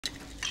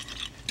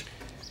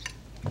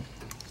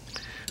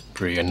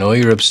Bree, I know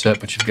you're upset,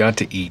 but you've got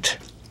to eat.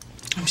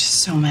 I'm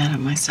just so mad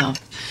at myself.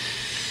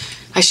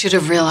 I should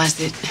have realized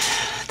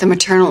that the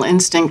maternal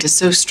instinct is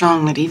so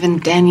strong that even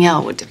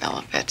Danielle would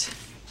develop it.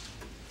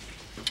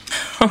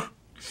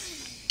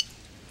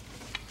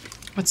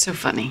 What's so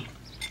funny?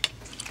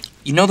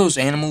 You know those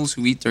animals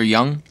who eat their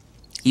young?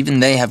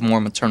 Even they have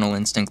more maternal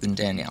instinct than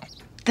Danielle.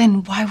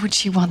 Then why would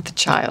she want the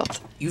child?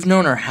 You've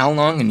known her how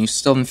long and you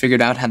still haven't figured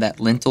out how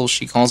that lintel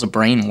she calls a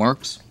brain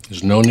works?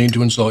 There's no need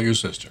to insult your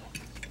sister.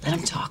 Let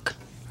him talk.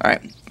 All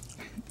right.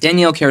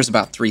 Danielle cares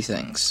about 3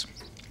 things.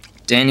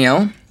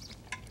 Danielle,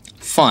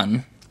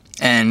 fun,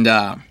 and,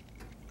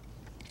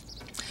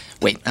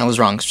 wait, I was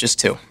wrong. It's just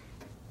 2.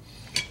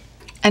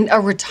 And a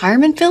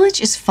retirement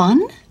village is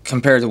fun?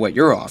 Compared to what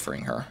you're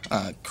offering her,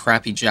 a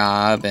crappy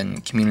job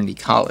and community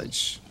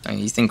college. I mean,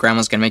 you think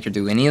Grandma's gonna make her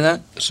do any of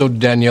that? So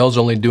Danielle's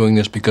only doing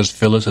this because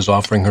Phyllis is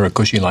offering her a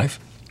cushy life?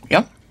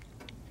 Yep.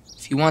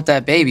 If you want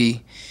that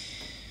baby,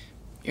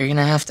 you're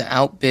gonna have to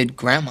outbid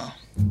Grandma.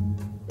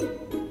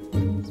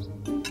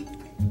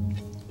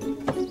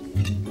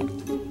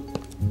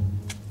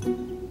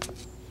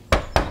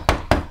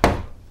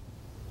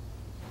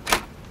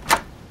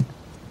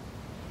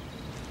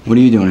 What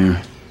are you doing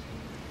here?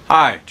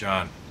 Hi,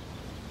 John.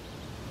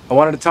 I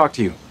wanted to talk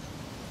to you.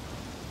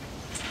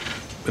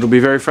 It'll be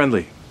very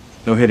friendly.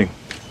 No hitting.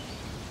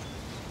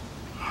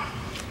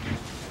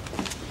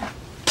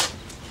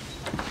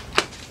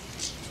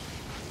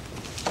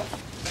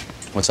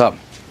 What's up?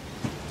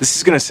 This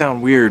is gonna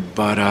sound weird,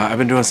 but I've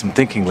been doing some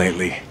thinking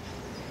lately.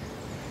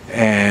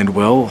 And,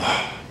 well,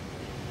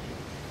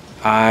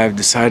 I've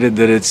decided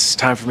that it's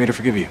time for me to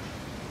forgive you.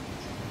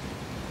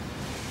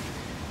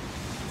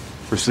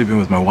 For sleeping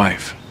with my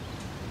wife.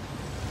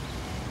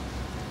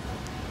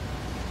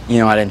 You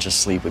know, I didn't just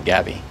sleep with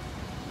Gabby.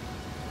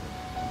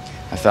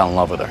 I fell in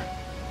love with her.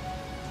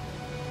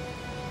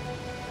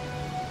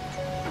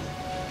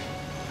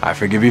 I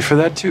forgive you for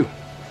that, too.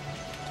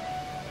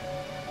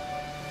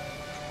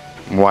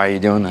 Why are you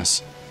doing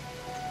this?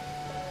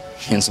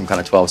 You in some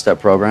kind of 12-step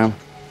program?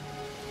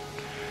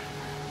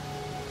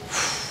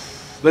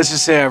 Let's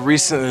just say I've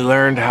recently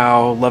learned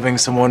how loving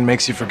someone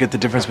makes you forget the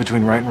difference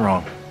between right and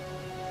wrong.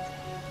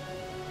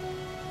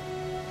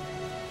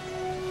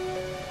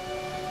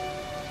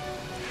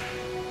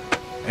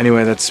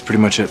 Anyway, that's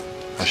pretty much it.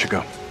 I should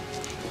go.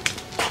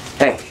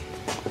 Hey.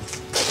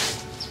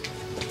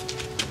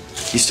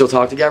 You still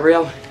talk to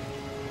Gabrielle?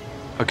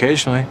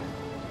 Occasionally.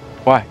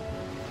 Why?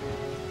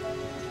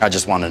 I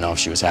just wanted to know if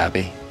she was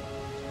happy.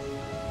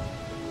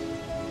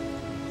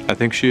 I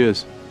think she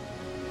is.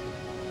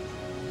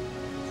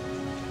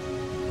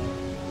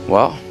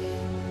 Well,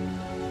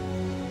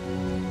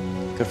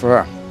 good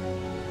for her.